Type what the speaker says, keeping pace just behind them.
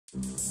Hi,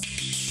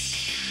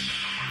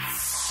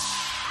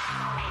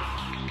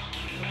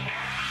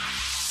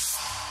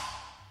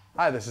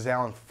 this is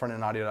Alan from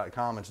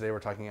frontendaudio.com, and today we're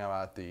talking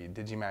about the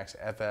DigiMax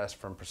FS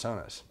from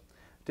PreSonus.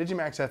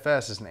 DigiMax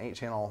FS is an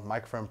 8-channel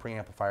microphone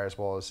preamplifier as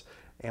well as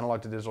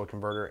analog to digital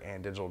converter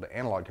and digital to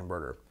analog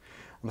converter.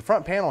 On the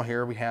front panel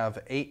here we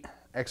have 8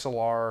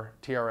 XLR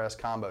TRS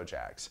combo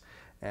jacks,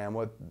 and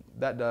what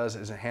that does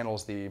is it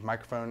handles the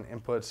microphone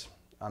inputs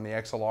on the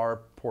XLR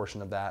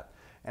portion of that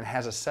and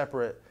has a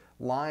separate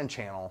line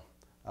channel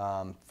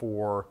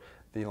for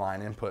the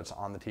line inputs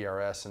on the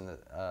TRS and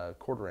the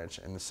quarter inch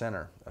in the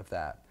center of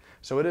that.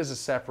 So it is a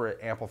separate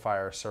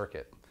amplifier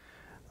circuit.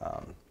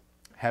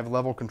 Have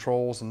level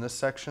controls in this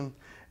section,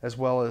 as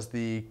well as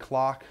the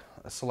clock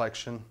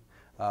selection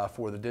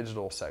for the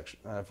digital section,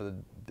 for the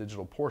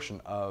digital portion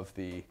of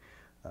the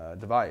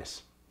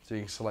device. So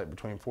you can select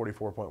between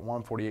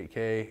 44.1,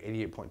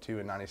 48K, 88.2,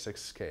 and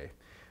 96K.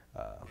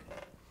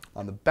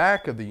 On the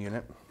back of the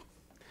unit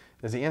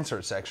is the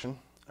insert section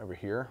over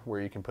here,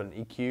 where you can put an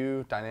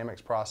EQ,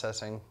 dynamics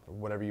processing,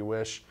 whatever you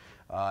wish,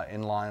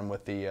 in line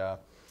with the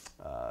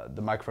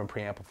microphone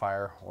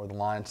preamplifier or the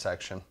line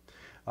section.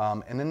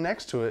 And then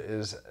next to it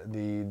is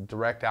the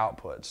direct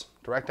outputs.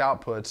 Direct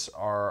outputs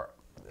are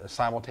a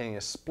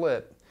simultaneous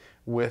split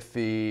with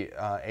the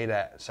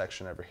ADAT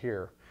section over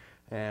here.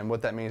 And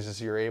what that means is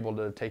you're able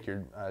to take your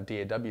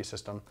DAW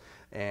system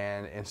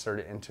and insert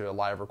it into a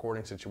live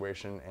recording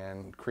situation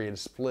and create a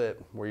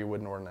split where you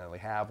wouldn't ordinarily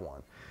have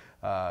one.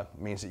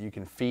 Means that you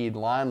can feed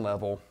line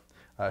level,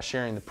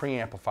 sharing the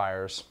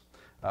preamplifiers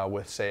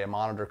with, say, a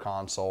monitor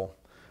console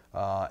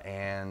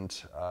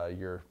and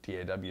your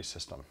DAW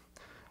system.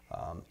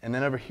 And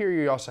then over here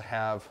you also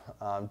have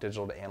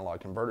digital to analog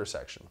converter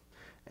section.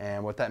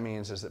 And what that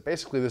means is that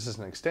basically this is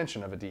an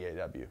extension of a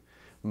DAW.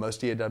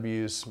 Most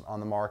DAWs on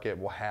the market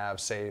will have,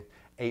 say,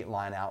 8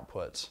 line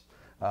outputs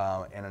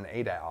and an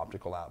ADAT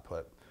optical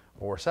output,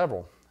 or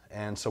several.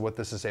 And so what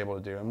this is able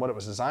to do, and what it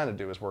was designed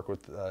to do, is work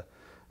with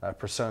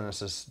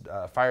PreSonus's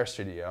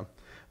FireStudio.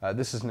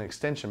 This is an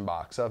extension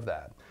box of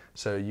that.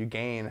 So you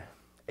gain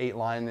 8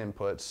 line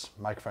inputs,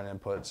 microphone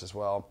inputs as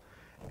well,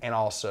 and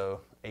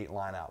also 8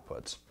 line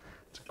outputs.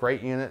 It's a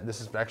great unit. This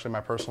is actually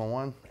my personal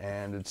one,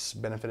 and it's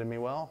benefited me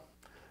well.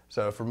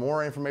 So for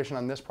more information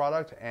on this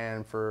product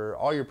and for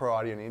all your pro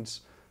audio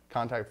needs,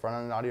 contact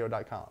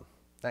frontendaudio.com.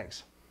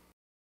 Thanks.